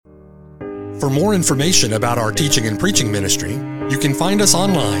For more information about our teaching and preaching ministry, you can find us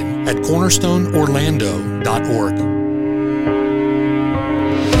online at cornerstoneorlando.org.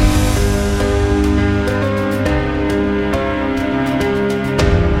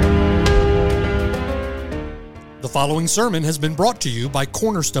 The following sermon has been brought to you by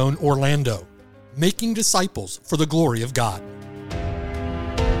Cornerstone Orlando, making disciples for the glory of God.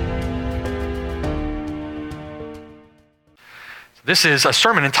 This is a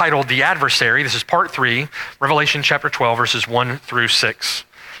sermon entitled The Adversary. This is part 3, Revelation chapter 12, verses 1 through 6.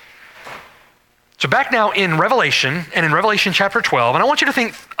 So back now in Revelation, and in Revelation chapter 12, and I want you to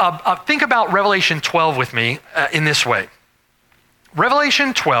think about Revelation 12 with me in this way.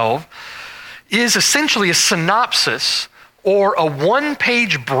 Revelation 12 is essentially a synopsis or a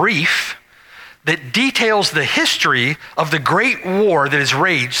one-page brief that details the history of the great war that has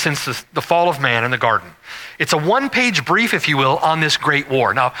raged since the fall of man in the garden. It's a one-page brief, if you will, on this great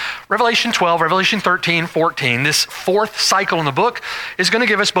war. Now, Revelation 12, Revelation 13, 14, this fourth cycle in the book is going to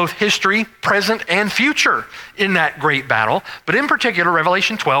give us both history, present, and future in that great battle. But in particular,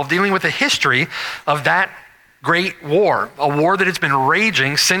 Revelation 12, dealing with the history of that great war, a war that has been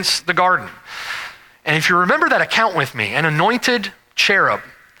raging since the garden. And if you remember that account with me, an anointed cherub,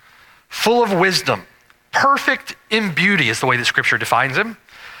 full of wisdom, perfect in beauty is the way that Scripture defines him,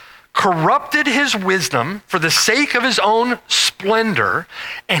 corrupted his wisdom for the sake of his own splendor,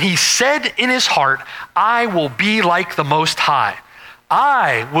 and he said in his heart, I will be like the Most High.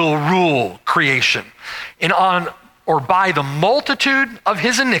 I will rule creation. And on or by the multitude of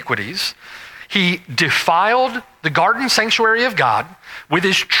his iniquities, he defiled the garden sanctuary of God with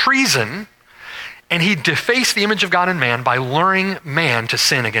his treason, and he defaced the image of God in man by luring man to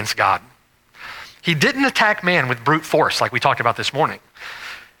sin against God. He didn't attack man with brute force like we talked about this morning.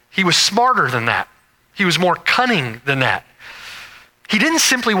 He was smarter than that. He was more cunning than that. He didn't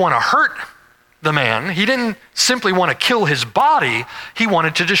simply want to hurt the man. He didn't simply want to kill his body. He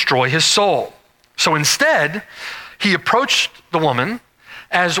wanted to destroy his soul. So instead, he approached the woman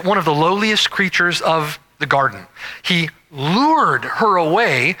as one of the lowliest creatures of the garden. He lured her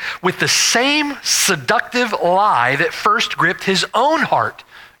away with the same seductive lie that first gripped his own heart.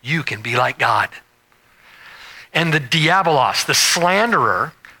 You can be like God. And the diabolos, the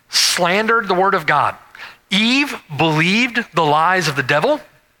slanderer, slandered the word of God. Eve believed the lies of the devil.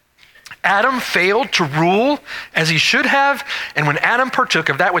 Adam failed to rule as he should have. And when Adam partook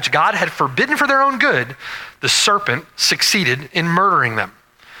of that which God had forbidden for their own good, the serpent succeeded in murdering them.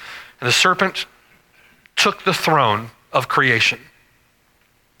 And the serpent took the throne of creation.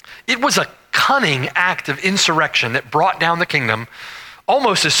 It was a cunning act of insurrection that brought down the kingdom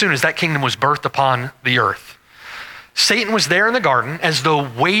almost as soon as that kingdom was birthed upon the earth. Satan was there in the garden as though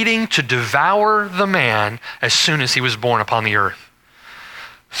waiting to devour the man as soon as he was born upon the earth.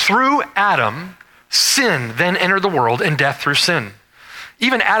 Through Adam, sin then entered the world, and death through sin.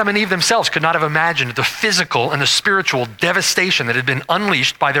 Even Adam and Eve themselves could not have imagined the physical and the spiritual devastation that had been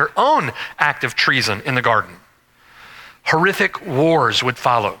unleashed by their own act of treason in the garden. Horrific wars would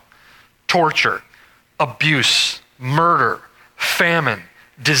follow: torture, abuse, murder, famine,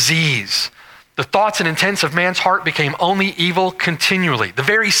 disease. The thoughts and intents of man's heart became only evil continually. The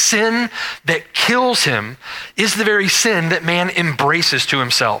very sin that kills him is the very sin that man embraces to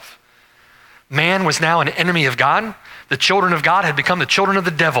himself. Man was now an enemy of God. The children of God had become the children of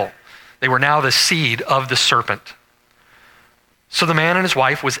the devil. They were now the seed of the serpent. So the man and his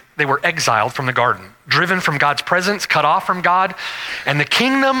wife, they were exiled from the garden, driven from God's presence, cut off from God, and the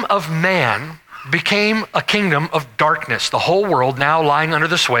kingdom of man became a kingdom of darkness, the whole world now lying under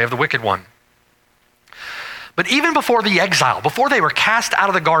the sway of the wicked one. But even before the exile, before they were cast out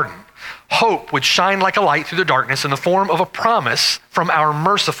of the garden, hope would shine like a light through the darkness in the form of a promise from our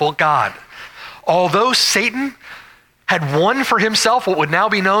merciful God. Although Satan had won for himself what would now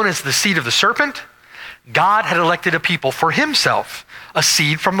be known as the seed of the serpent, God had elected a people for himself, a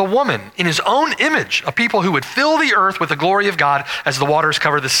seed from the woman, in his own image, a people who would fill the earth with the glory of God as the waters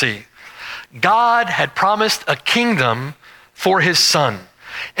cover the sea. God had promised a kingdom for his son,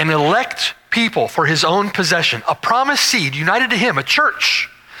 an elect people for his own possession, a promised seed united to him, a church,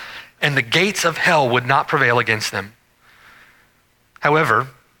 and the gates of hell would not prevail against them. However,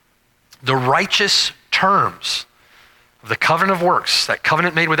 the righteous terms of the covenant of works, that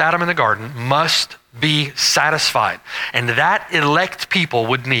covenant made with Adam in the garden, must be satisfied. And that elect people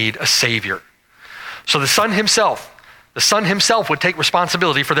would need a savior. So the Son himself would take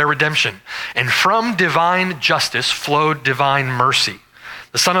responsibility for their redemption. And from divine justice flowed divine mercy.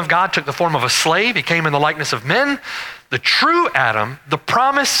 The Son of God took the form of a slave. He came in the likeness of men. The true Adam, the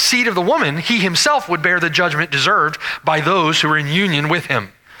promised seed of the woman, he himself would bear the judgment deserved by those who were in union with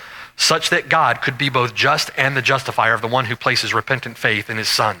him. such that God could be both just and the justifier of the one who places repentant faith in his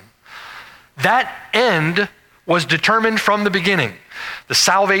Son. That end was determined from the beginning. The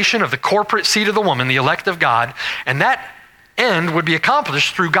salvation of the corporate seed of the woman, the elect of God, and that end would be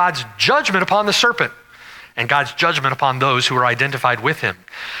accomplished through God's judgment upon the serpent and God's judgment upon those who are identified with him.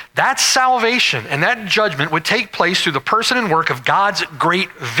 That salvation and that judgment would take place through the person and work of God's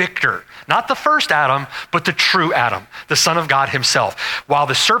great victor. Not the first Adam, but the true Adam, the Son of God himself. While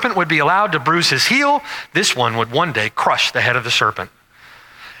the serpent would be allowed to bruise his heel, this one would one day crush the head of the serpent.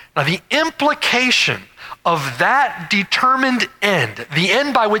 Now, the implication of that determined end, the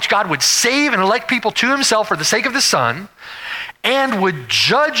end by which God would save and elect people to himself for the sake of the Son, and would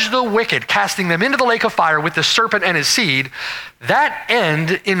judge the wicked, casting them into the lake of fire with the serpent and his seed, that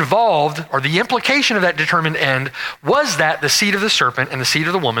end involved, or the implication of that determined end, was that the seed of the serpent and the seed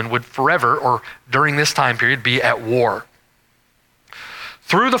of the woman would forever, or during this time period, be at war.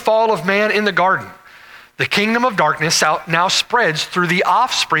 Through the fall of man in the garden, the kingdom of darkness now spreads through the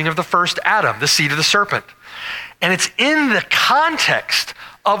offspring of the first Adam, the seed of the serpent. And it's in the context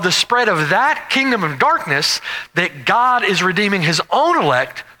of the spread of that kingdom of darkness that God is redeeming his own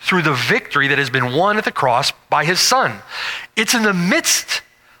elect through the victory that has been won at the cross by his Son. It's in the midst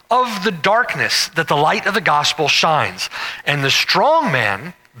of the darkness that the light of the gospel shines. And the strong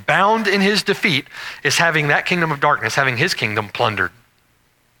man, bound in his defeat, is having that kingdom of darkness, having his kingdom plundered.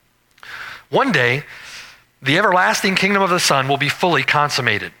 One day, the everlasting kingdom of the Son will be fully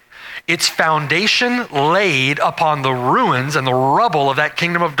consummated. Its foundation laid upon the ruins and the rubble of that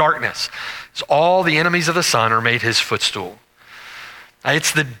kingdom of darkness. As all the enemies of the Son are made his footstool. Now,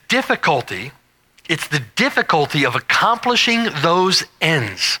 it's the difficulty of accomplishing those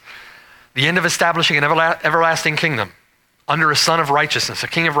ends. The end of establishing an everlasting kingdom under a Son of righteousness, a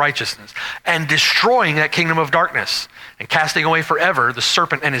King of righteousness, and destroying that kingdom of darkness and casting away forever the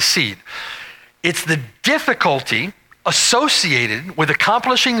serpent and his seed. It's the difficulty associated with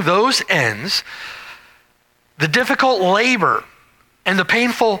accomplishing those ends, the difficult labor and the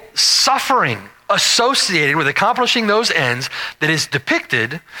painful suffering associated with accomplishing those ends that is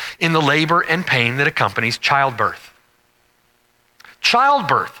depicted in the labor and pain that accompanies childbirth.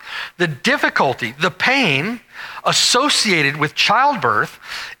 Childbirth, the difficulty, the pain associated with childbirth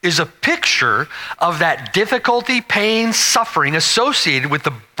is a picture of that difficulty, pain, suffering associated with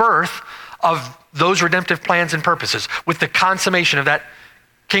the birth of those redemptive plans and purposes, with the consummation of that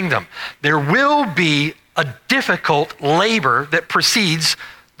kingdom. There will be a difficult labor that precedes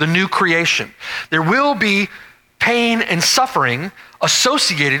the new creation. There will be pain and suffering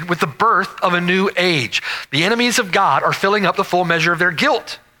associated with the birth of a new age. The enemies of God are filling up the full measure of their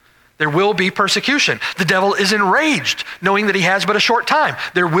guilt. There will be persecution. The devil is enraged, knowing that he has but a short time.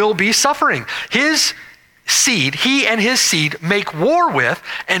 There will be suffering. His seed, he and his seed, make war with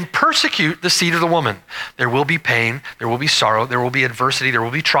and persecute the seed of the woman. There will be pain, there will be sorrow, there will be adversity, there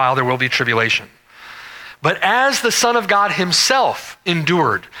will be trial, there will be tribulation. But as the Son of God himself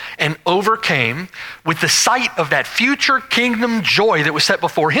endured and overcame with the sight of that future kingdom joy that was set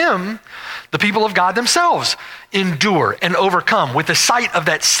before him, the people of God themselves endure and overcome with the sight of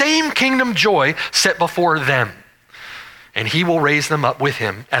that same kingdom joy set before them. And he will raise them up with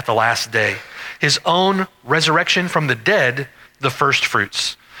him at the last day. His own resurrection from the dead, the first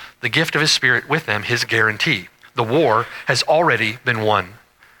fruits. The gift of his Spirit with them, his guarantee. The war has already been won.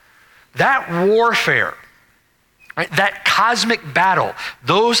 That warfare, right, that cosmic battle,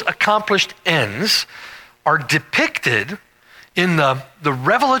 those accomplished ends are depicted in the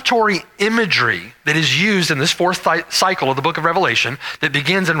revelatory imagery that is used in this fourth cycle of the book of Revelation that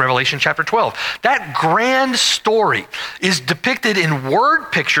begins in Revelation chapter 12. That grand story is depicted in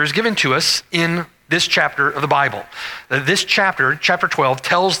word pictures given to us in this chapter of the Bible. This chapter, chapter 12,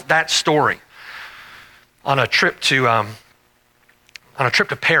 tells that story. On a trip to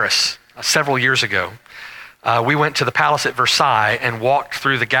Paris several years ago, we went to the palace at Versailles and walked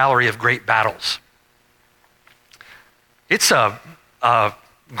through the gallery of great battles. It's a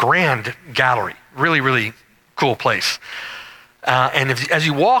grand gallery, really, really cool place. And as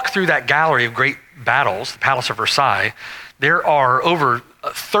you walk through that gallery of great battles, the Palace of Versailles, there are over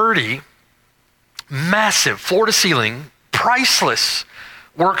 30 massive, floor-to-ceiling, priceless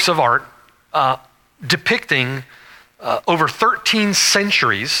works of art depicting over 13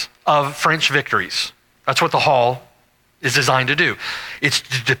 centuries of French victories. That's what the hall is designed to do. It's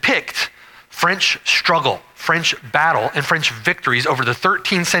to depict French struggle, French battle, and French victories over the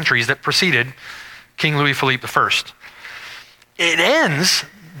 13 centuries that preceded King Louis Philippe I. It ends,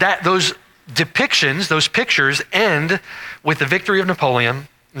 that those depictions, those pictures end with the victory of Napoleon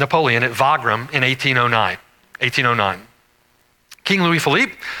at Wagram in 1809. King Louis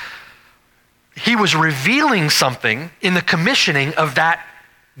Philippe he was revealing something in the commissioning of that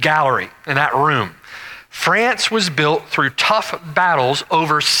gallery, in that room. France was built through tough battles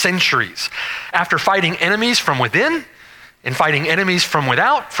over centuries. After fighting enemies from within and fighting enemies from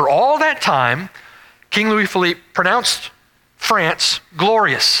without, for all that time, King Louis Philippe pronounced France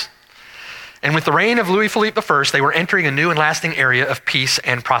glorious. And with the reign of Louis Philippe I, they were entering a new and lasting area of peace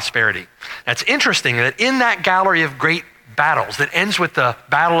and prosperity. That's interesting that in that gallery of great battles that ends with the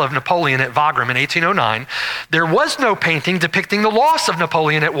Battle of Napoleon at Wagram in 1809, there was no painting depicting the loss of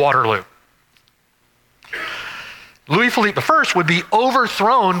Napoleon at Waterloo. Louis Philippe I would be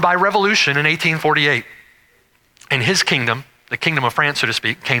overthrown by revolution in 1848, and his kingdom, the kingdom of France, so to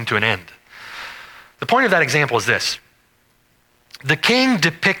speak, came to an end. The point of that example is this. The king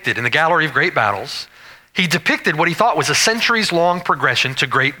depicted in the Gallery of Great Battles, he depicted what he thought was a centuries-long progression to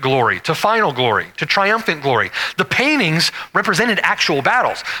great glory, to final glory, to triumphant glory. The paintings represented actual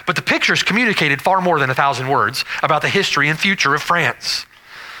battles, but the pictures communicated far more than 1,000 words about the history and future of France.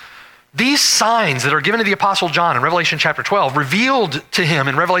 These signs that are given to the Apostle John in Revelation chapter 12, revealed to him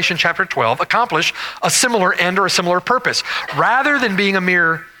in Revelation chapter 12, accomplish a similar end or a similar purpose. Rather than being a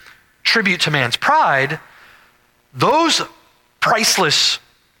mere tribute to man's pride, those priceless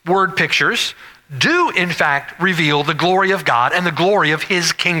word pictures do in fact reveal the glory of God and the glory of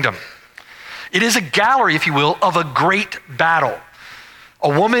his kingdom. It is a gallery, if you will, of a great battle. A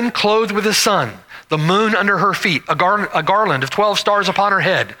woman clothed with the sun, the moon under her feet, a garland of 12 stars upon her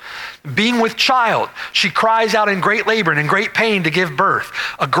head. Being with child, she cries out in great labor and in great pain to give birth.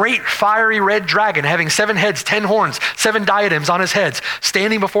 A great fiery red dragon having 7 heads, 10 horns, 7 diadems on his heads,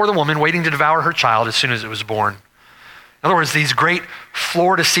 standing before the woman waiting to devour her child as soon as it was born. In other words, these great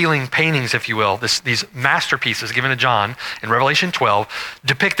floor-to-ceiling paintings, if you will, these masterpieces given to John in Revelation 12,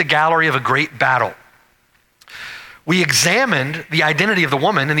 depict the gallery of a great battle. We examined the identity of the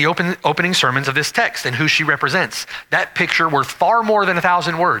woman in the opening sermons of this text and who she represents. That picture worth far more than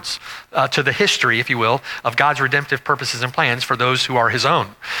 1,000 words to the history, if you will, of God's redemptive purposes and plans for those who are his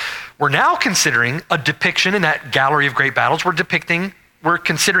own. We're now considering a depiction in that gallery of great battles. We're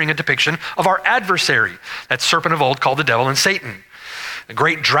considering a depiction of our adversary, that serpent of old called the devil and Satan. A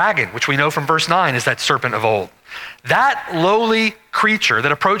great dragon, which we know from verse 9 is that serpent of old. That lowly creature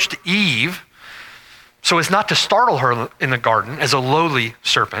that approached Eve so as not to startle her in the garden as a lowly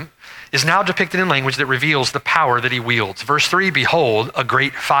serpent, is now depicted in language that reveals the power that he wields. Verse 3, behold, a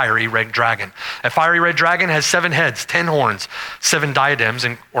great fiery red dragon. A fiery red dragon has 7 heads, 10 horns, 7 diadems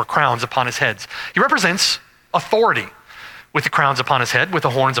or crowns upon his heads. He represents authority with the crowns upon his head, with the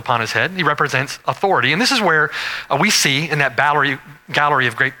horns upon his head. He represents authority. And this is where we see in that gallery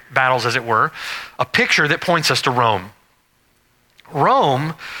of great battles, as it were, a picture that points us to Rome.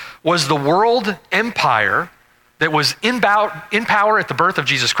 Rome was the world empire that was in power at the birth of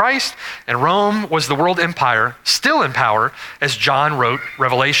Jesus Christ, and Rome was the world empire still in power as John wrote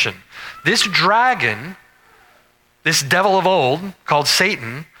Revelation. This dragon, this devil of old called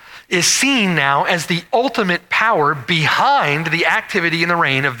Satan, is seen now as the ultimate power behind the activity and the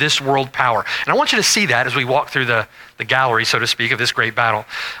reign of this world power. And I want you to see that as we walk through the gallery, so to speak, of this great battle.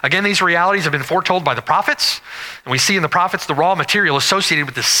 Again, these realities have been foretold by the prophets, and we see in the prophets the raw material associated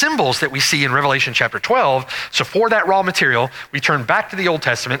with the symbols that we see in Revelation chapter 12. So for that raw material, we turn back to the Old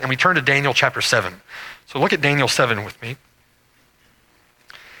Testament and we turn to Daniel chapter 7. So look at Daniel 7 with me.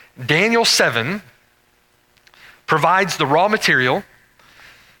 Daniel 7 provides the raw material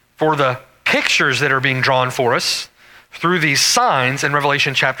for the pictures that are being drawn for us through these signs in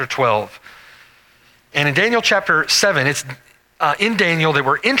Revelation chapter 12. And in Daniel chapter 7, it's in Daniel that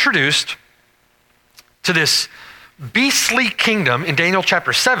we're introduced to this beastly kingdom in Daniel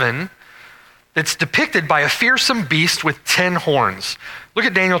chapter 7 that's depicted by a fearsome beast with 10 horns. Look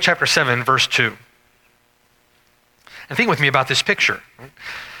at Daniel chapter 7, verse 2. And think with me about this picture.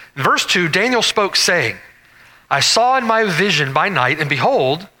 In verse 2, Daniel spoke, saying, I saw in my vision by night, and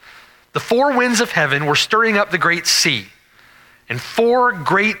behold, the 4 winds of heaven were stirring up the great sea, and 4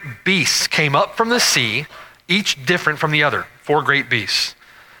 great beasts came up from the sea, each different from the other. 4 great beasts.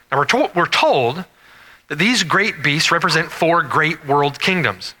 Now we're told that these great beasts represent 4 great world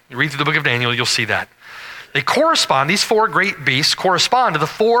kingdoms. You read through the book of Daniel, you'll see that. These 4 great beasts correspond to the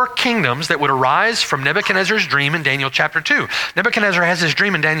 4 kingdoms that would arise from Nebuchadnezzar's dream in Daniel chapter 2. Nebuchadnezzar has his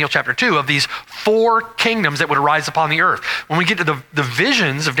dream in Daniel chapter 2 of these 4 kingdoms that would arise upon the earth. When we get to the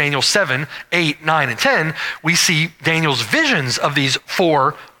visions of Daniel 7, 8, 9, and 10, we see Daniel's visions of these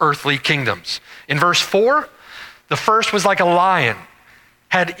 4 earthly kingdoms. In verse 4, the first was like a lion,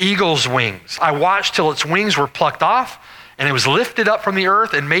 had eagle's wings. I watched till its wings were plucked off, and it was lifted up from the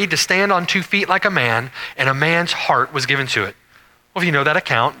earth and made to stand on 2 feet like a man, and a man's heart was given to it. Well, if you know that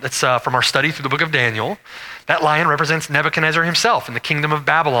account, that's from our study through the book of Daniel. That lion represents Nebuchadnezzar himself in the kingdom of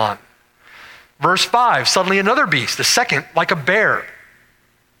Babylon. Verse 5, suddenly another beast, the second like a bear.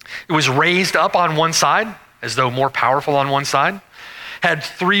 It was raised up on one side, as though more powerful on one side, had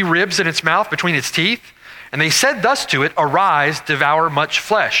 3 ribs in its mouth between its teeth, and they said thus to it, arise, devour much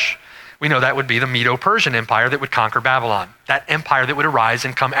flesh. We know that would be the Medo-Persian Empire that would conquer Babylon, that empire that would arise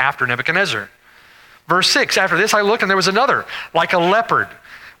and come after Nebuchadnezzar. Verse 6, after this I looked, and there was another, like a leopard,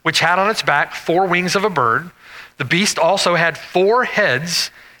 which had on its back 4 wings of a bird. The beast also had 4 heads,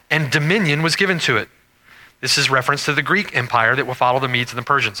 and dominion was given to it. This is reference to the Greek empire that will follow the Medes and the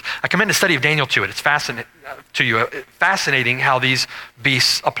Persians. I commend a study of Daniel to it. It's fascinating how these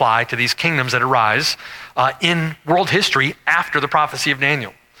beasts apply to these kingdoms that arise in world history after the prophecy of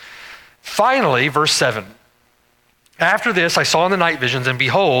Daniel. Finally, verse 7. After this, I saw in the night visions, and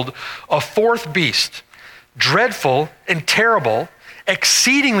behold, a 4th beast, dreadful and terrible,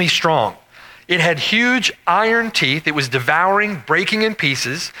 exceedingly strong. It had huge iron teeth. It was devouring, breaking in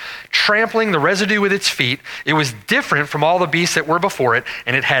pieces, trampling the residue with its feet. It was different from all the beasts that were before it,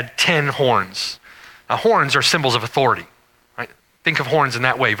 and it had 10 horns. Now, horns are symbols of authority. Right? Think of horns in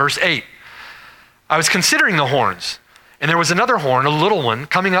that way. Verse 8. I was considering the horns, and there was another horn, a little one,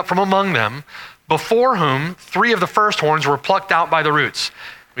 coming up from among them, before whom 3 of the first horns were plucked out by the roots.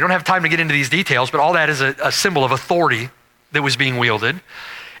 We don't have time to get into these details, but all that is a symbol of authority that was being wielded.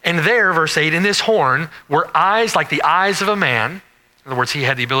 And there, verse 8, in this horn were eyes like the eyes of a man. In other words, he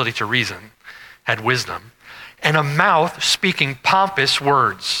had the ability to reason, had wisdom, and a mouth speaking pompous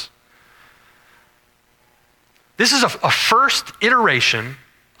words. This is a first iteration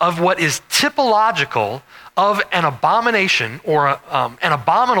of what is typological of an abomination or an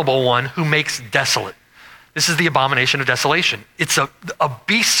abominable one who makes desolate. This is the abomination of desolation. It's a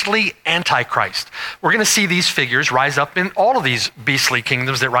beastly antichrist. We're going to see these figures rise up in all of these beastly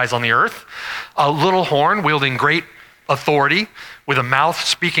kingdoms that rise on the earth. A little horn wielding great authority with a mouth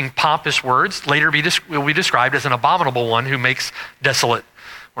speaking pompous words later will be described as an abominable one who makes desolate,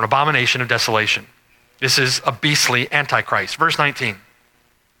 or an abomination of desolation. This is a beastly antichrist. Verse 19.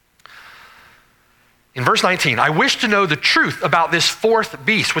 In verse 19, I wish to know the truth about this 4th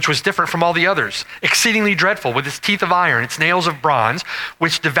beast, which was different from all the others, exceedingly dreadful, with its teeth of iron, its nails of bronze,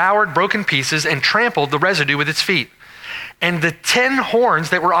 which devoured broken pieces and trampled the residue with its feet. And the 10 horns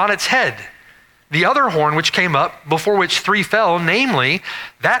that were on its head, the other horn which came up, before which 3 fell, namely,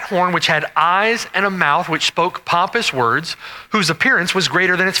 that horn which had eyes and a mouth which spoke pompous words, whose appearance was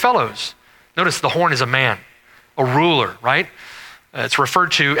greater than its fellows. Notice the horn is a man, a ruler, right? It's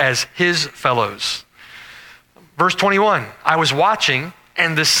referred to as his fellows. Verse 21, I was watching,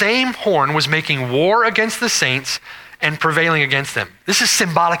 and the same horn was making war against the saints and prevailing against them. This is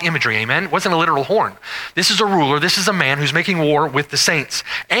symbolic imagery, amen? It wasn't a literal horn. This is a ruler, this is a man who's making war with the saints,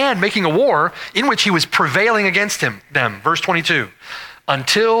 and making a war in which he was prevailing against them. Verse 22,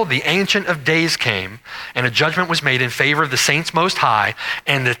 until the Ancient of Days came, and a judgment was made in favor of the saints most high,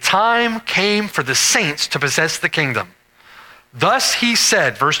 and the time came for the saints to possess the kingdom. Thus he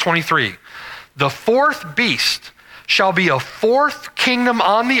said, verse 23, the 4th beast shall be a 4th kingdom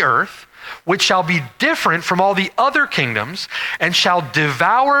on the earth, which shall be different from all the other kingdoms, and shall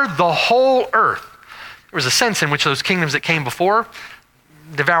devour the whole earth. There was a sense in which those kingdoms that came before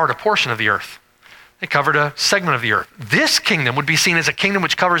devoured a portion of the earth. They covered a segment of the earth. This kingdom would be seen as a kingdom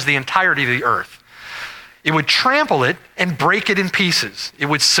which covers the entirety of the earth. It would trample it and break it in pieces. It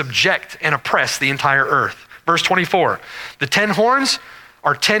would subject and oppress the entire earth. Verse 24, the 10 horns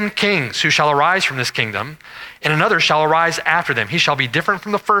are 10 kings who shall arise from this kingdom, and another shall arise after them. He shall be different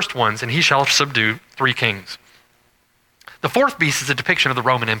from the first ones, and he shall subdue 3 kings. The 4th beast is a depiction of the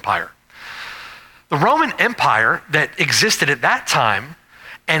Roman Empire. The Roman Empire that existed at that time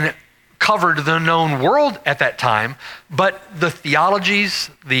and covered the known world at that time, but the theologies,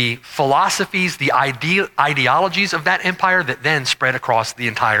 the philosophies, the ideologies of that empire that then spread across the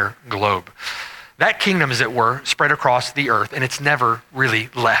entire globe. That kingdom, as it were, spread across the earth, and it's never really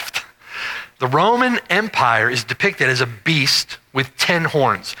left. The Roman Empire is depicted as a beast with 10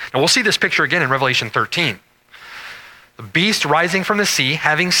 horns. Now we'll see this picture again in Revelation 13. The beast rising from the sea,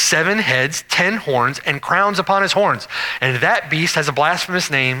 having 7 heads, 10 horns, and crowns upon his horns. And that beast has a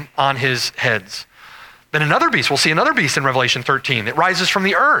blasphemous name on his heads. Then another beast, we'll see another beast in Revelation 13 that rises from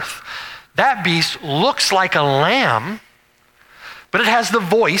the earth. That beast looks like a lamb, but it has the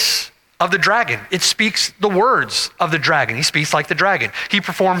voice of the dragon. It speaks the words of the dragon. He speaks like the dragon. He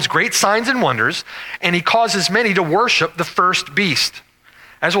performs great signs and wonders, and he causes many to worship the first beast.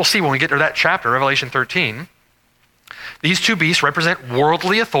 As we'll see when we get to that chapter, Revelation 13, these 2 beasts represent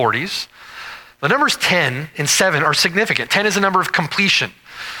worldly authorities. The numbers 10 and 7 are significant. 10 is a number of completion,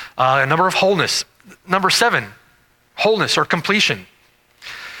 a number of wholeness. Number 7, wholeness or completion.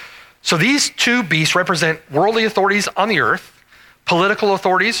 So these two beasts represent worldly authorities on the earth, political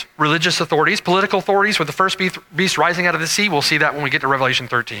authorities, religious authorities. Political authorities with the first beast rising out of the sea. We'll see that when we get to Revelation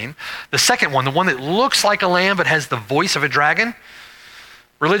 13. The second one, the one that looks like a lamb but has the voice of a dragon,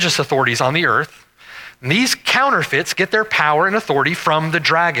 religious authorities on the earth. And these counterfeits get their power and authority from the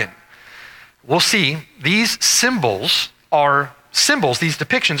dragon. We'll see these these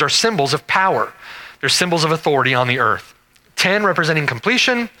depictions are symbols of power. They're symbols of authority on the earth. 10 representing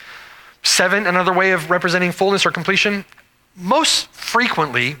completion, 7 another way of representing fullness or completion. Most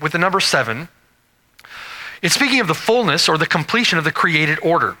frequently with the number 7, it's speaking of the fullness or the completion of the created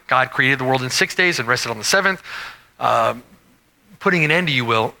order. God created the world in 6 days and rested on the 7th, putting an end,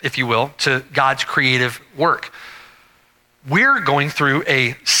 if you will, to God's creative work. We're going through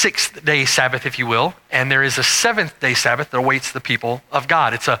a 6th-day Sabbath, if you will, and there is a 7th-day Sabbath that awaits the people of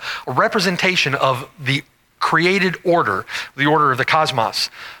God. It's a representation of the created order, the order of the cosmos.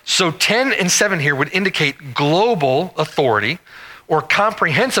 So 10 and 7 here would indicate global authority or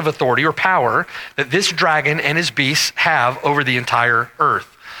comprehensive authority or power that this dragon and his beasts have over the entire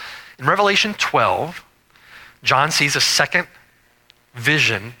earth. In Revelation 12, John sees a second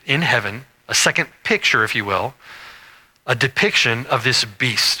vision in heaven, a second picture, if you will, a depiction of this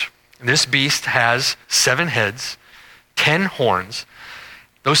beast. And this beast has 7 heads, 10 horns.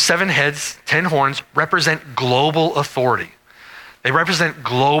 Those 7 heads, 10 horns represent global authority. They represent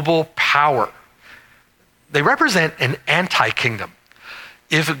global power. They represent an anti-kingdom.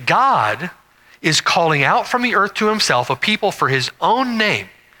 If God is calling out from the earth to himself a people for his own name,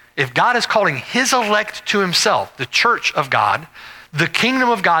 if God is calling his elect to himself, the church of God, the kingdom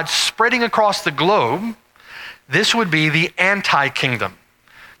of God spreading across the globe, this would be the anti-kingdom.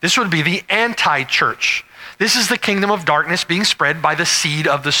 This would be the anti-church. This is the kingdom of darkness being spread by the seed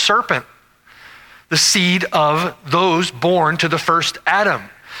of the serpent, the seed of those born to the first Adam.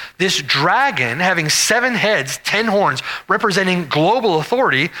 This dragon, having 7 heads, 10 horns, representing global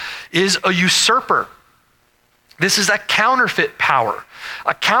authority, is a usurper. This is a counterfeit power,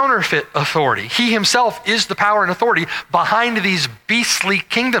 a counterfeit authority. He himself is the power and authority behind these beastly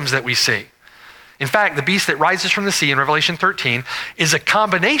kingdoms that we see. In fact, the beast that rises from the sea in Revelation 13 is a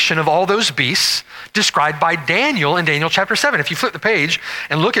combination of all those beasts described by Daniel in Daniel chapter 7. If you flip the page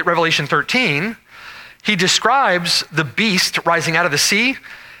and look at Revelation 13, he describes the beast rising out of the sea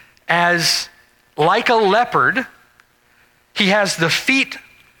as like a leopard. He has the feet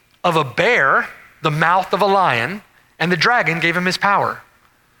of a bear, the mouth of a lion, and the dragon gave him his power.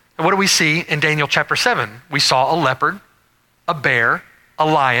 And what do we see in Daniel chapter 7? We saw a leopard, a bear, a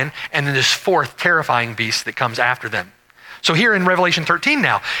lion, and then this 4th terrifying beast that comes after them. So here in Revelation 13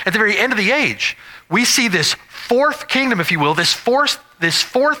 now, at the very end of the age, we see this 4th kingdom, if you will, this fourth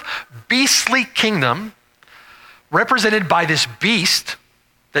beastly kingdom represented by this beast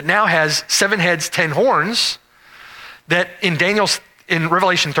that now has 7 heads, 10 horns, that in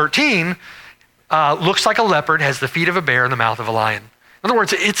Revelation 13 looks like a leopard, has the feet of a bear and the mouth of a lion. In other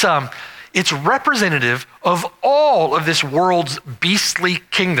words, it's representative of all of this world's beastly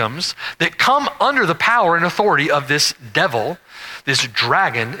kingdoms that come under the power and authority of this devil, this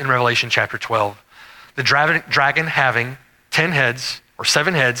dragon in Revelation chapter 12. The dragon having 10 heads, or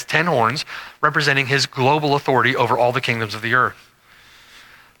 7 heads, 10 horns, representing his global authority over all the kingdoms of the earth.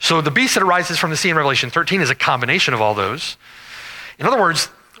 So the beast that arises from the sea in Revelation 13 is a combination of all those. In other words,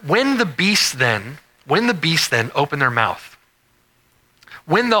 when the beasts then open their mouth,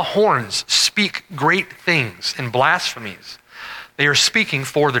 when the horns speak great things and blasphemies, they are speaking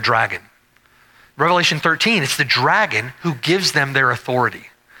for the dragon. Revelation 13, it's the dragon who gives them their authority.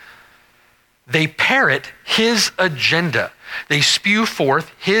 They parrot his agenda. They spew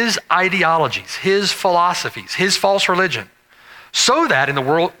forth his ideologies, his philosophies, his false religion, so that in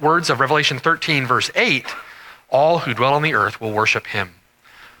the words of Revelation 13, verse 8, all who dwell on the earth will worship him.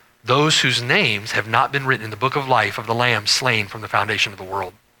 Those whose names have not been written in the book of life of the Lamb slain from the foundation of the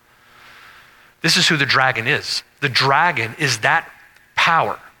world. This is who the dragon is. The dragon is that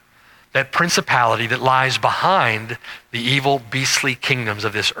power, that principality that lies behind the evil, beastly kingdoms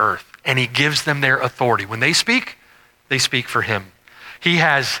of this earth. And he gives them their authority. When they speak for him. He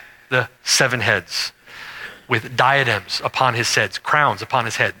has the 7 heads with diadems upon his heads, crowns upon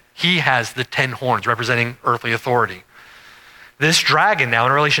his head. He has the 10 horns representing earthly authority. This dragon now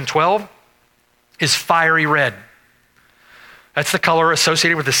in Revelation 12 is fiery red. That's the color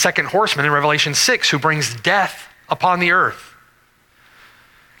associated with the 2nd horseman in Revelation 6 who brings death upon the earth.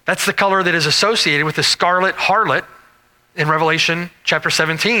 That's the color that is associated with the scarlet harlot in Revelation chapter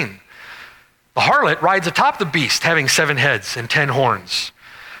 17. The harlot rides atop the beast, having 7 heads and 10 horns.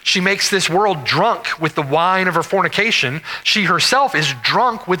 She makes this world drunk with the wine of her fornication. She herself is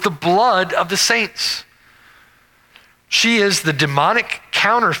drunk with the blood of the saints. She is the demonic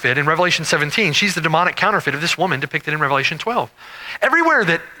counterfeit in Revelation 17. She's the demonic counterfeit of this woman depicted in Revelation 12. Everywhere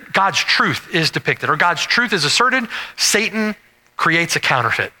that God's truth is depicted or God's truth is asserted, Satan creates a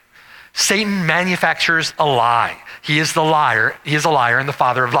counterfeit. Satan manufactures a lie. He is the liar. He is a liar and the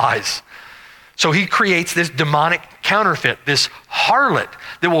father of lies. So he creates this demonic counterfeit, this harlot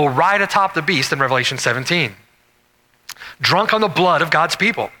that will ride atop the beast in Revelation 17. Drunk on the blood of God's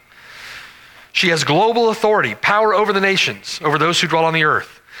people. She has global authority, power over the nations, over those who dwell on the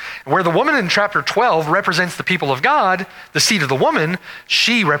earth. Where the woman in chapter 12 represents the people of God, the seed of the woman,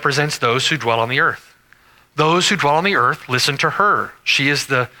 she represents those who dwell on the earth. Those who dwell on the earth listen to her. She is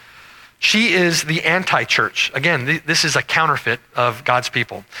the anti-church. Again, this is a counterfeit of God's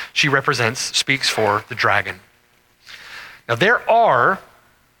people. She speaks for the dragon. Now, there are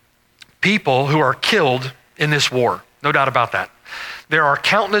people who are killed in this war, no doubt about that. There are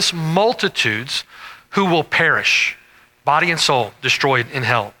countless multitudes who will perish, body and soul destroyed in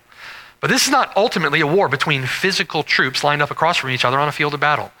hell. But this is not ultimately a war between physical troops lined up across from each other on a field of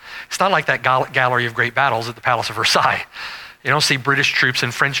battle. It's not like that gallery of great battles at the Palace of Versailles. You don't see British troops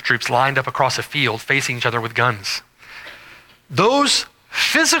and French troops lined up across a field facing each other with guns. Those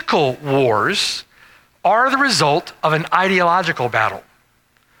physical wars are the result of an ideological battle.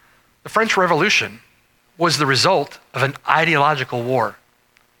 The French Revolution was the result of an ideological war,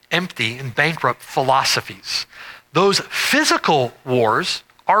 empty and bankrupt philosophies. Those physical wars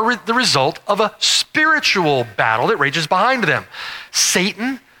are the result of a spiritual battle that rages behind them.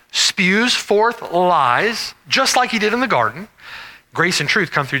 Satan spews forth lies, just like he did in the garden. Grace and truth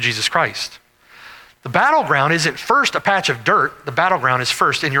come through Jesus Christ. The battleground isn't first a patch of dirt. The battleground is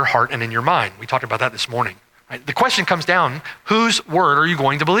first in your heart and in your mind. We talked about that this morning. Right? The question comes down, whose word are you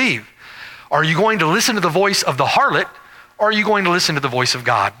going to believe? Are you going to listen to the voice of the harlot, or are you going to listen to the voice of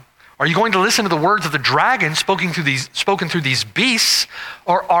God? Are you going to listen to the words of the dragon spoken through these beasts,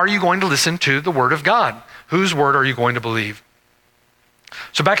 or are you going to listen to the word of God? Whose word are you going to believe?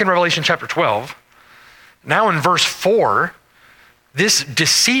 So back in Revelation chapter 12, now in verse 4, this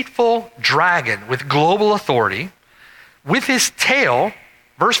deceitful dragon with global authority, with his tail,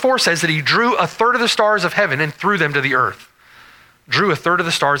 verse 4 says that he drew a third of the stars of heaven and threw them to the earth. Drew a third of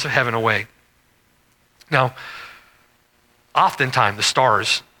the stars of heaven away. Now, oftentimes the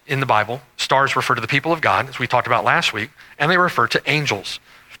stars in the Bible, stars refer to the people of God, as we talked about last week, and they refer to angels.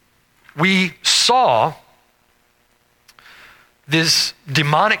 We saw this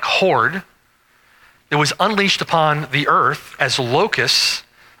demonic horde that was unleashed upon the earth as locusts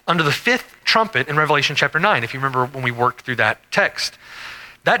under the 5th trumpet in Revelation chapter 9, if you remember when we worked through that text.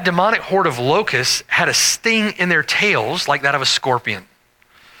 That demonic horde of locusts had a sting in their tails like that of a scorpion.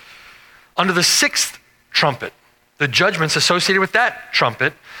 Under the 6th trumpet, the judgments associated with that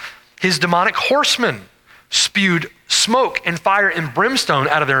trumpet, his demonic horsemen spewed smoke and fire and brimstone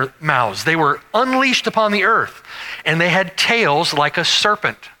out of their mouths. They were unleashed upon the earth, and they had tails like a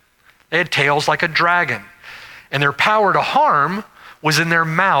serpent. They had tails like a dragon. And their power to harm was in their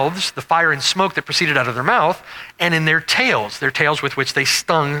mouths, the fire and smoke that proceeded out of their mouth, and in their tails with which they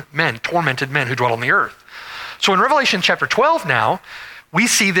stung men, tormented men who dwell on the earth. So in Revelation chapter 12 now, we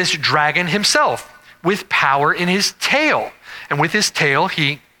see this dragon himself with power in his tail. And with his tail,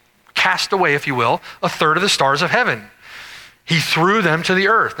 he cast away, if you will, a third of the stars of heaven. He threw them to the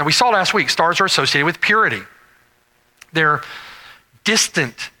earth. Now we saw last week, stars are associated with purity. They're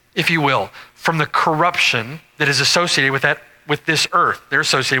distant, if you will, from the corruption that is associated with this earth. They're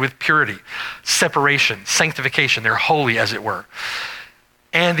associated with purity, separation, sanctification. They're holy, as it were.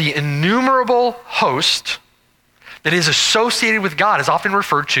 And the innumerable host that is associated with God is often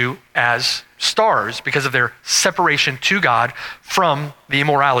referred to as stars because of their separation to God from the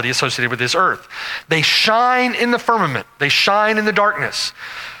immorality associated with this earth. They shine in the firmament. They shine in the darkness.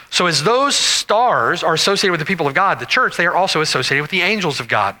 So as those stars are associated with the people of God, the church, they are also associated with the angels of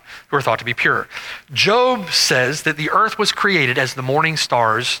God who are thought to be pure. Job says that the earth was created as the morning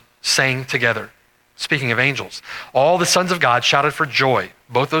stars sang together. Speaking of angels, all the sons of God shouted for joy.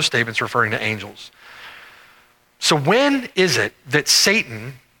 Both those statements referring to angels. So when is it that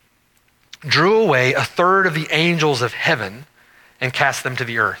Satan drew away a third of the angels of heaven and cast them to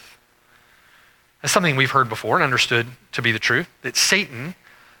the earth? That's something we've heard before and understood to be the truth, that Satan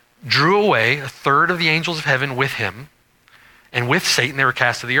drew away a third of the angels of heaven with him, and with Satan they were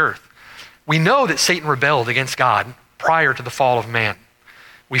cast to the earth. We know that Satan rebelled against God prior to the fall of man.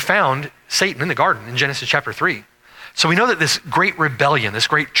 We found Satan in the garden in Genesis chapter 3. So we know that this great rebellion, this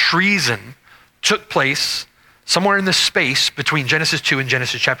great treason took place somewhere in the space between Genesis 2 and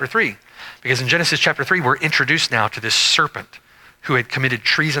Genesis chapter 3. Because in Genesis chapter 3, we're introduced now to this serpent who had committed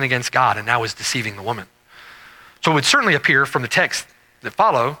treason against God and now is deceiving the woman. So it would certainly appear from the text that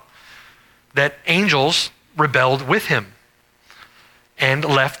follow that angels rebelled with him and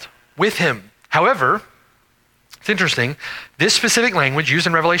left with him. However, it's interesting, this specific language used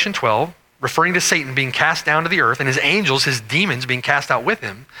in Revelation 12, referring to Satan being cast down to the earth and his angels, his demons, being cast out with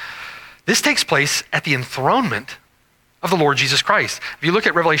him, this takes place at the enthronement of the Lord Jesus Christ. If you look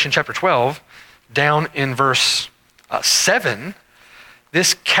at Revelation chapter 12, down in verse 7,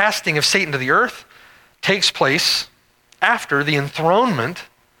 this casting of Satan to the earth takes place after the enthronement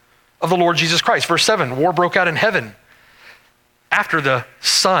of the Lord Jesus Christ. Verse 7, war broke out in heaven. After the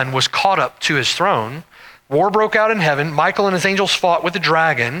Son was caught up to his throne, war broke out in heaven. Michael and his angels fought with the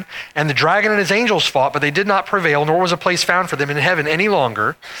dragon, and the dragon and his angels fought, but they did not prevail, nor was a place found for them in heaven any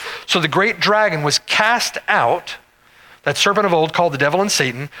longer. So the great dragon was cast out, that serpent of old called the devil and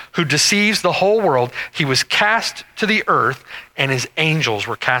Satan, who deceives the whole world. He was cast to the earth, and his angels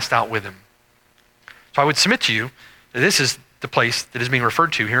were cast out with him. So I would submit to you that this is the place that is being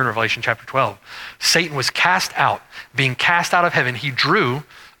referred to here in Revelation chapter 12. Satan was cast out, being cast out of heaven. He drew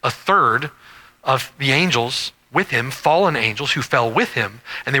a third of the angels with him, fallen angels who fell with him,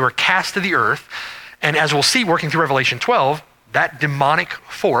 and they were cast to the earth. And as we'll see working through Revelation 12, that demonic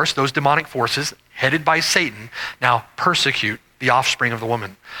force, those demonic forces headed by Satan, now persecute the offspring of the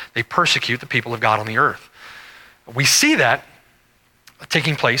woman. They persecute the people of God on the earth. We see that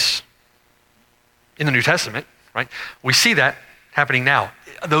taking place in the New Testament, right? We see that happening now.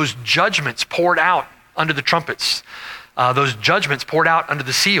 Those judgments poured out under the trumpets, those judgments poured out under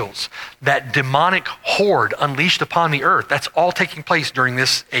the seals, that demonic horde unleashed upon the earth, that's all taking place during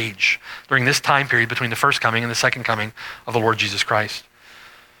this age, during this time period between the first coming and the second coming of the Lord Jesus Christ.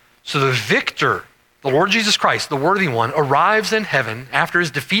 So the victor, the Lord Jesus Christ, the worthy one, arrives in heaven after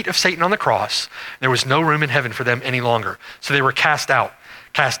his defeat of Satan on the cross. There was no room in heaven for them any longer. So they were cast out,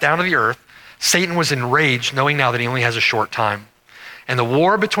 cast down to the earth. Satan was enraged, knowing now that he only has a short time. And the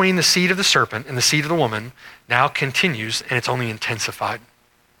war between the seed of the serpent and the seed of the woman now continues, and it's only intensified.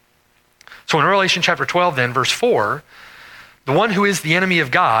 So in Revelation chapter 12 then, verse 4, the one who is the enemy of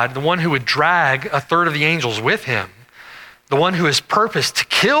God, the one who would drag a third of the angels with him, the one who has purposed to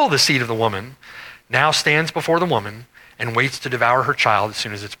kill the seed of the woman, now stands before the woman and waits to devour her child as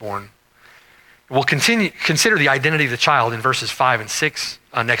soon as it's born. We'll consider the identity of the child in verses 5 and 6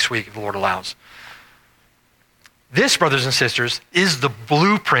 next week, if the Lord allows. This, brothers and sisters, is the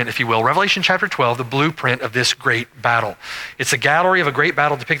blueprint, if you will, Revelation chapter 12, the blueprint of this great battle. It's a gallery of a great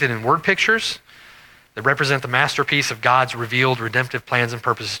battle depicted in word pictures that represent the masterpiece of God's revealed redemptive plans and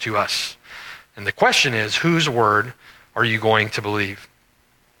purposes to us. And the question is, whose word are you going to believe?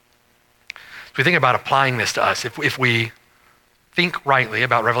 So we think about applying this to us. If we think rightly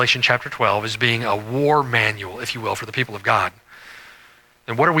about Revelation chapter 12 as being a war manual, if you will, for the people of God,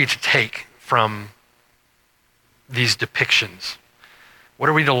 then what are we to take from these depictions? What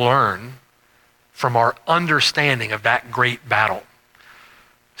are we to learn from our understanding of that great battle?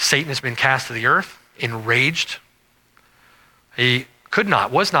 Satan has been cast to the earth, enraged. He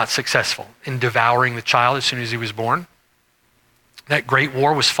was not successful in devouring the child as soon as he was born. That great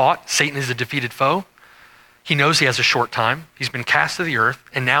war was fought. Satan is a defeated foe. He knows he has a short time. He's been cast to the earth,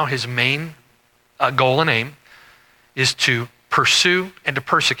 and now his main goal and aim is to pursue and to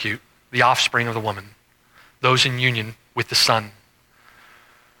persecute the offspring of the woman, those in union with the Son.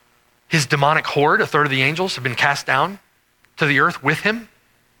 His demonic horde, a third of the angels, have been cast down to the earth with him,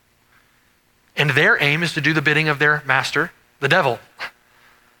 and their aim is to do the bidding of their master, the devil,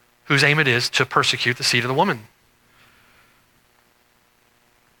 whose aim it is to persecute the seed of the woman.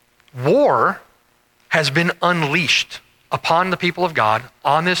 War has been unleashed upon the people of God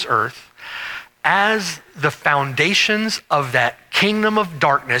on this earth as the foundations of that kingdom of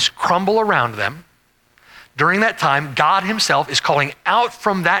darkness crumble around them. During that time, God himself is calling out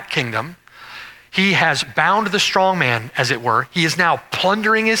from that kingdom. He has bound the strong man, as it were. He is now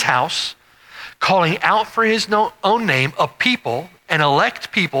plundering his house, calling out for his own name a people, an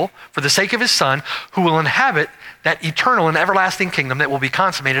elect people, for the sake of his Son, who will inhabit that eternal and everlasting kingdom that will be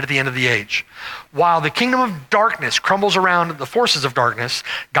consummated at the end of the age. While the kingdom of darkness crumbles around the forces of darkness,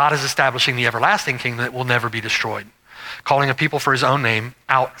 God is establishing the everlasting kingdom that will never be destroyed, calling a people for his own name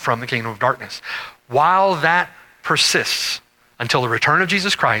out from the kingdom of darkness. While that persists until the return of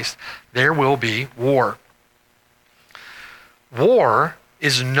Jesus Christ, there will be war. War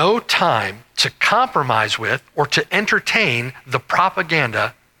is no time to compromise with or to entertain the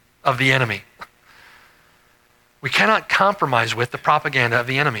propaganda of the enemy. We cannot compromise with the propaganda of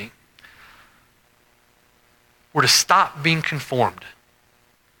the enemy. We're to stop being conformed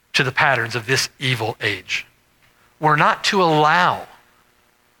to the patterns of this evil age. We're not to allow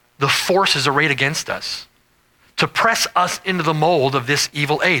the forces arrayed against us to press us into the mold of this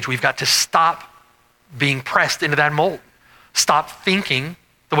evil age. We've got to stop being pressed into that mold. Stop thinking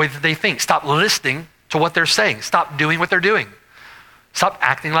the way that they think. Stop listening to what they're saying. Stop doing what they're doing. Stop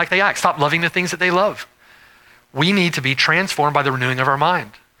acting like they act. Stop loving the things that they love. We need to be transformed by the renewing of our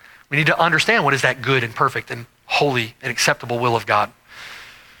mind. We need to understand what is that good and perfect and holy and acceptable will of God.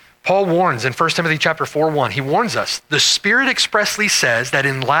 Paul warns in 1 Timothy chapter 4:1, he warns us, the Spirit expressly says that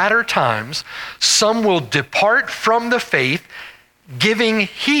in latter times, some will depart from the faith, giving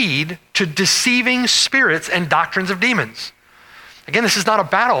heed to deceiving spirits and doctrines of demons. Again, this is not a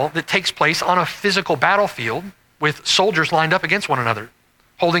battle that takes place on a physical battlefield with soldiers lined up against one another,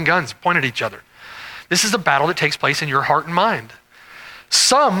 holding guns pointed at each other. This is a battle that takes place in your heart and mind.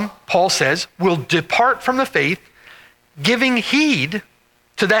 Some, Paul says, will depart from the faith, giving heed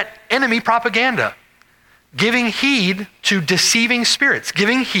to that enemy propaganda, giving heed to deceiving spirits,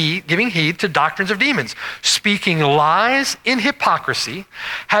 giving heed to doctrines of demons, speaking lies in hypocrisy,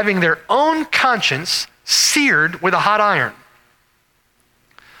 having their own conscience seared with a hot iron.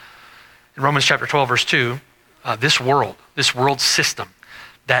 In Romans chapter 12, verse 2, this world system,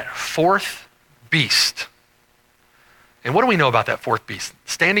 that fourth beast. And what do we know about that fourth beast?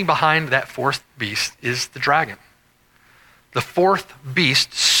 Standing behind that fourth beast is the dragon. The fourth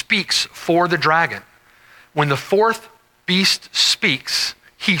beast speaks for the dragon. When the fourth beast speaks,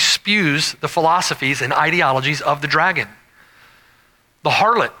 he spews the philosophies and ideologies of the dragon. The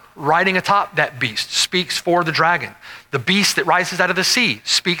harlot riding atop that beast speaks for the dragon. The beast that rises out of the sea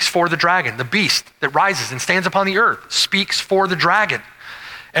speaks for the dragon. The beast that rises and stands upon the earth speaks for the dragon.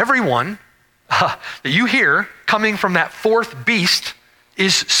 Everyone that you hear coming from that fourth beast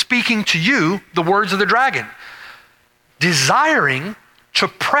is speaking to you the words of the dragon, desiring to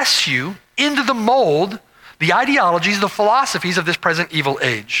press you into the mold, the ideologies, the philosophies of this present evil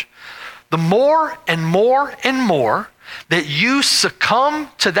age. The more and more and more that you succumb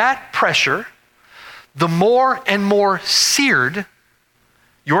to that pressure, the more and more seared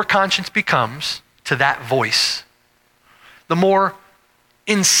your conscience becomes to that voice. The more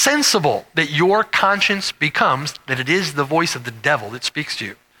insensible that your conscience becomes that it is the voice of the devil that speaks to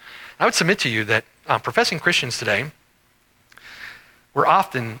you. I would submit to you that professing Christians today, we're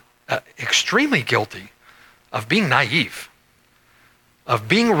often extremely guilty of being naive, of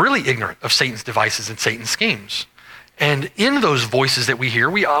being really ignorant of Satan's devices and Satan's schemes. And in those voices that we hear,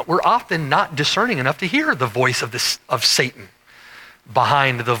 we're often not discerning enough to hear the voice of Satan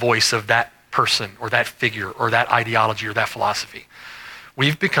behind the voice of that person or that figure or that ideology or that philosophy.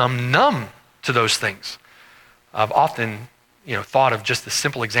 We've become numb to those things. I've often, thought of just the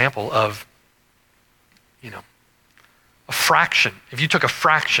simple example of, a fraction. If you took a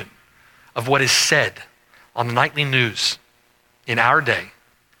fraction of what is said on the nightly news in our day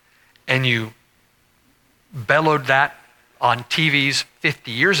and you bellowed that on TVs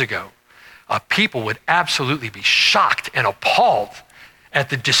 50 years ago, people would absolutely be shocked and appalled at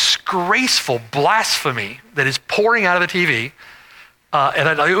the disgraceful blasphemy that is pouring out of the TV.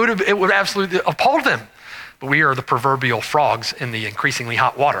 And it would absolutely appall them. But we are the proverbial frogs in the increasingly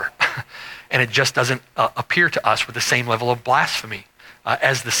hot water. And it just doesn't appear to us with the same level of blasphemy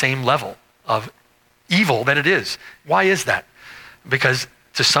as the same level of evil that it is. Why is that? Because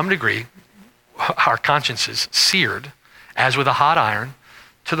to some degree, our conscience is seared as with a hot iron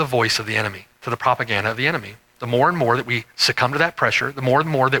to the voice of the enemy, to the propaganda of the enemy. The more and more that we succumb to that pressure, the more and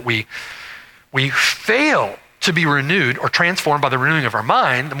more that we fail to be renewed or transformed by the renewing of our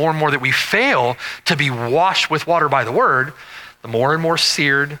mind, the more and more that we fail to be washed with water by the word, the more and more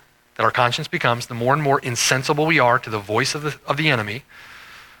seared that our conscience becomes, the more and more insensible we are to the voice of the enemy,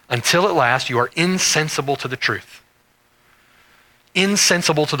 until at last you are insensible to the truth.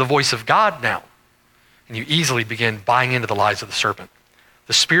 Insensible to the voice of God now. And you easily begin buying into the lies of the serpent.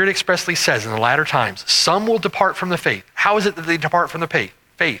 The Spirit expressly says in the latter times, some will depart from the faith. How is it that they depart from the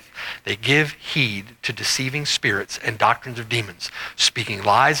faith? They give heed to deceiving spirits and doctrines of demons, speaking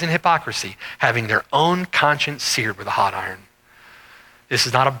lies and hypocrisy, having their own conscience seared with a hot iron. This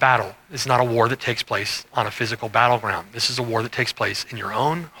is not a battle. This is not a war that takes place on a physical battleground. This is a war that takes place in your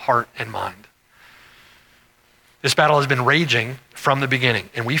own heart and mind. This battle has been raging from the beginning,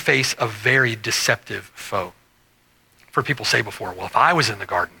 and we face a very deceptive foe. I've heard people say before, well, if I was in the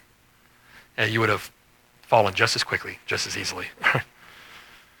garden, you would have fallen just as quickly, just as easily.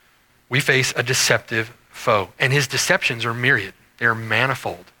 We face a deceptive foe, and his deceptions are myriad. They're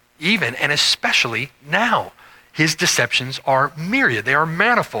manifold, even and especially now. His deceptions are myriad. They are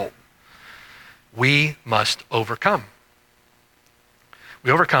manifold. we must overcome.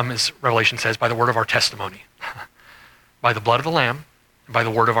 We overcome, as Revelation says, by the word of our testimony, by the blood of the Lamb, and by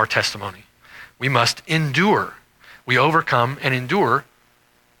the word of our testimony. We must endure. We overcome and endure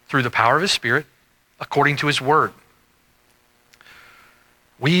through the power of his Spirit, according to his word.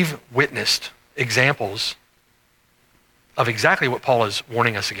 We've witnessed examples of exactly what Paul is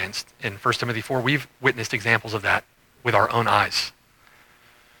warning us against in 1 Timothy 4. We've witnessed examples of that with our own eyes.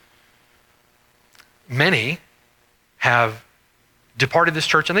 Many have departed this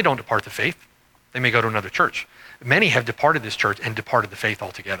church, and they don't depart the faith. They may go to another church. Many have departed this church and departed the faith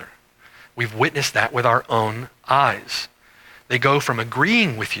altogether. We've witnessed that with our own eyes. They go from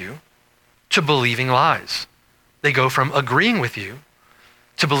agreeing with you to believing lies. They go from agreeing with you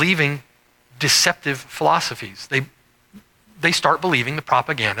to believing deceptive philosophies. They start believing the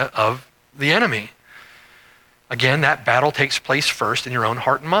propaganda of the enemy. Again, that battle takes place first in your own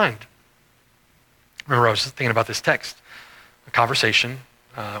heart and mind. Remember, I was thinking about this text, a conversation,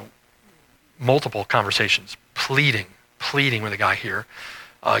 multiple conversations, pleading with a guy here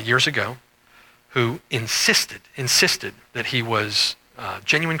years ago who insisted that he was a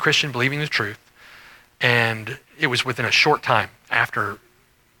genuine Christian, believing the truth, and it was within a short time after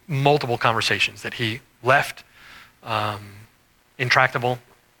multiple conversations that he left, intractable,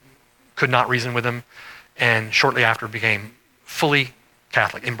 could not reason with him, and shortly after became fully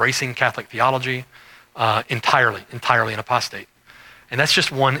Catholic, embracing Catholic theology, entirely an apostate. And that's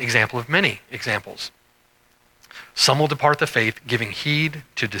just one example of many examples. Some will depart the faith, giving heed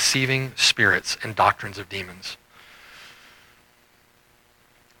to deceiving spirits and doctrines of demons.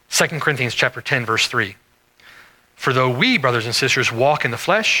 2 Corinthians chapter 10, verse 3. For though we, brothers and sisters, walk in the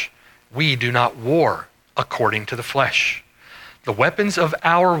flesh, we do not war according to the flesh. The weapons of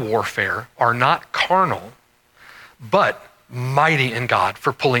our warfare are not carnal, but mighty in God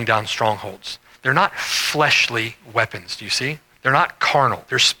for pulling down strongholds. They're not fleshly weapons, do you see? They're not carnal.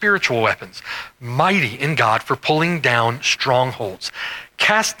 They're spiritual weapons, mighty in God for pulling down strongholds.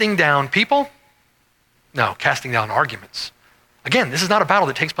 Casting down people? No, casting down arguments. Again, this is not a battle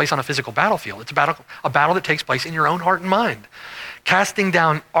that takes place on a physical battlefield. It's a battle that takes place in your own heart and mind. Casting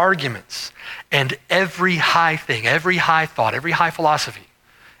down arguments and every high thing, every high thought, every high philosophy,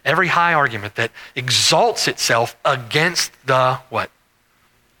 every high argument that exalts itself against the what?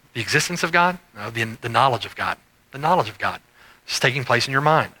 The existence of God? No, the knowledge of God. The knowledge of God is taking place in your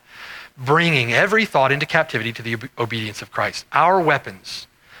mind. Bringing every thought into captivity to the obedience of Christ. Our weapons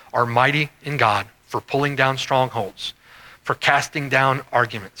are mighty in God for pulling down strongholds, for casting down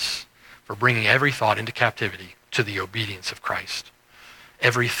arguments, for bringing every thought into captivity to the obedience of Christ.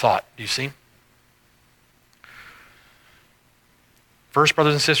 Every thought, do you see? First,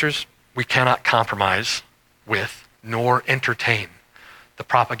 brothers and sisters, we cannot compromise with nor entertain the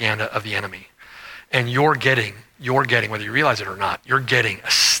propaganda of the enemy. And you're getting, whether you realize it or not, you're getting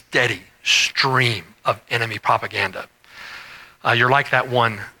a steady stream of enemy propaganda. You're like that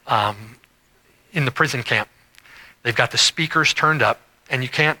one in the prison camp. They've got the speakers turned up, and you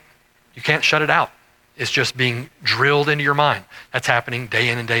can't shut it out. It's just being drilled into your mind. That's happening day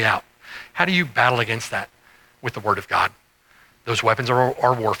in and day out. How do you battle against that? With the word of God. Those weapons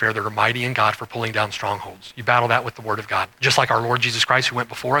are warfare that are mighty in God for pulling down strongholds. You battle that with the word of God. Just like our Lord Jesus Christ, who went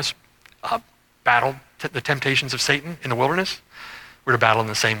before us, battled the temptations of Satan in the wilderness. We're to battle in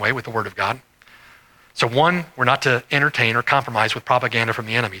the same way with the word of God. So one, we're not to entertain or compromise with propaganda from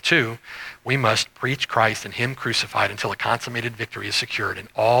the enemy. Two, we must preach Christ and him crucified until a consummated victory is secured and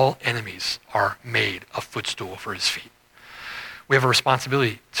all enemies are made a footstool for his feet. We have a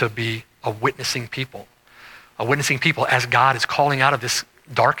responsibility to be a witnessing people as God is calling out of this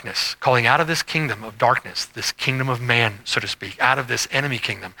darkness, calling out of this kingdom of darkness, this kingdom of man, so to speak, out of this enemy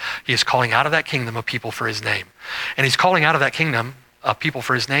kingdom. He is calling out of that kingdom of people for his name. And he's calling out of that kingdom of people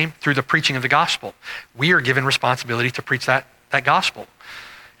for his name through the preaching of the gospel. We are given responsibility to preach that gospel.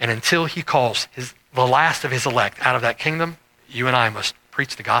 And until he calls the last of his elect out of that kingdom, you and I must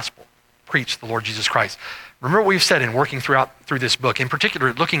preach the gospel, preach the Lord Jesus Christ. Remember what we've said in working through this book, in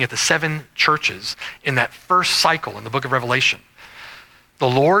particular looking at the 7 churches in that first cycle in the book of Revelation. The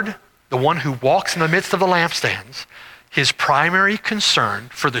Lord, the one who walks in the midst of the lampstands, his primary concern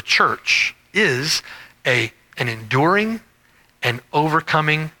for the church is an enduring and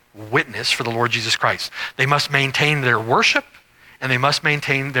overcoming witness for the Lord Jesus Christ. They must maintain their worship and they must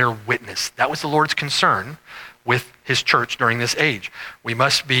maintain their witness. That was the Lord's concern with his church during this age. We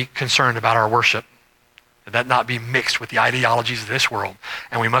must be concerned about our worship, that not be mixed with the ideologies of this world.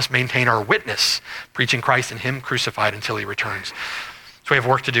 And we must maintain our witness, preaching Christ and him crucified until he returns. So we have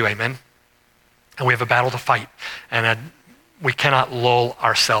work to do, amen? And we have a battle to fight. And we cannot lull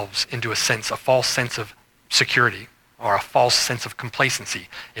ourselves into a false sense of security or a false sense of complacency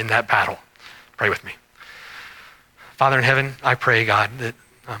in that battle. Pray with me. Father in heaven, I pray, God, that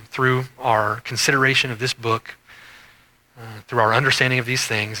through our consideration of this book, through our understanding of these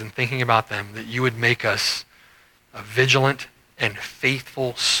things and thinking about them, that you would make us vigilant and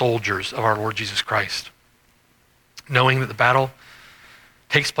faithful soldiers of our Lord Jesus Christ, knowing that the battle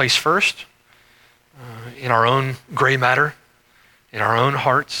takes place first in our own gray matter, in our own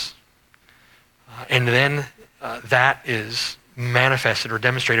hearts, and then that is manifested or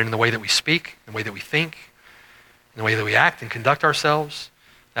demonstrated in the way that we speak, the way that we think, in the way that we act and conduct ourselves.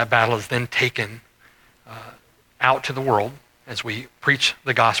 That battle is then taken out to the world as we preach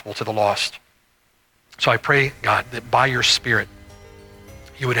the gospel to the lost. So I pray, God, that by your Spirit,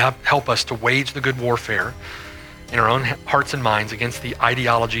 you would help us to wage the good warfare in our own hearts and minds against the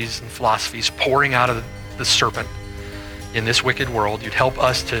ideologies and philosophies pouring out of the serpent in this wicked world. You'd help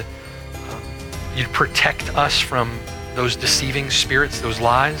us to, you'd protect us from those deceiving spirits, those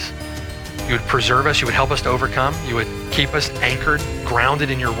lies. You would preserve us. You would help us to overcome. You would keep us anchored, grounded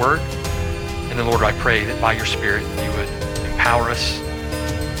in your word. And then, Lord, I pray that by your Spirit, you would empower us,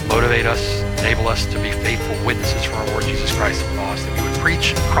 motivate us, enable us to be faithful witnesses for our Lord Jesus Christ and lost, that we would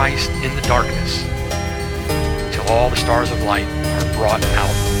preach Christ in the darkness till all the stars of light are brought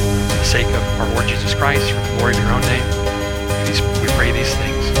out for the sake of our Lord Jesus Christ, for the glory of your own name. We pray these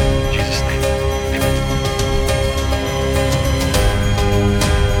things in Jesus' name. Amen.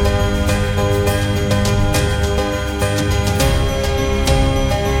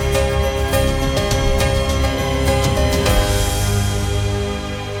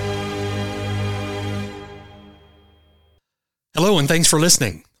 Hello, and thanks for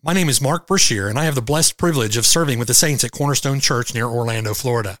listening. My name is Mark Brashear, and I have the blessed privilege of serving with the saints at Cornerstone Church near Orlando,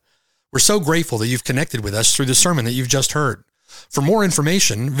 Florida. We're so grateful that you've connected with us through the sermon that you've just heard. For more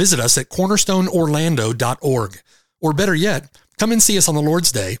information, visit us at cornerstoneorlando.org. Or better yet, come and see us on the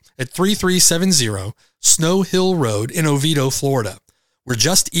Lord's Day at 3370 Snow Hill Road in Oviedo, Florida. We're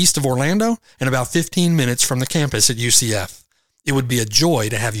just east of Orlando and about 15 minutes from the campus at UCF. It would be a joy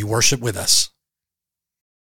to have you worship with us.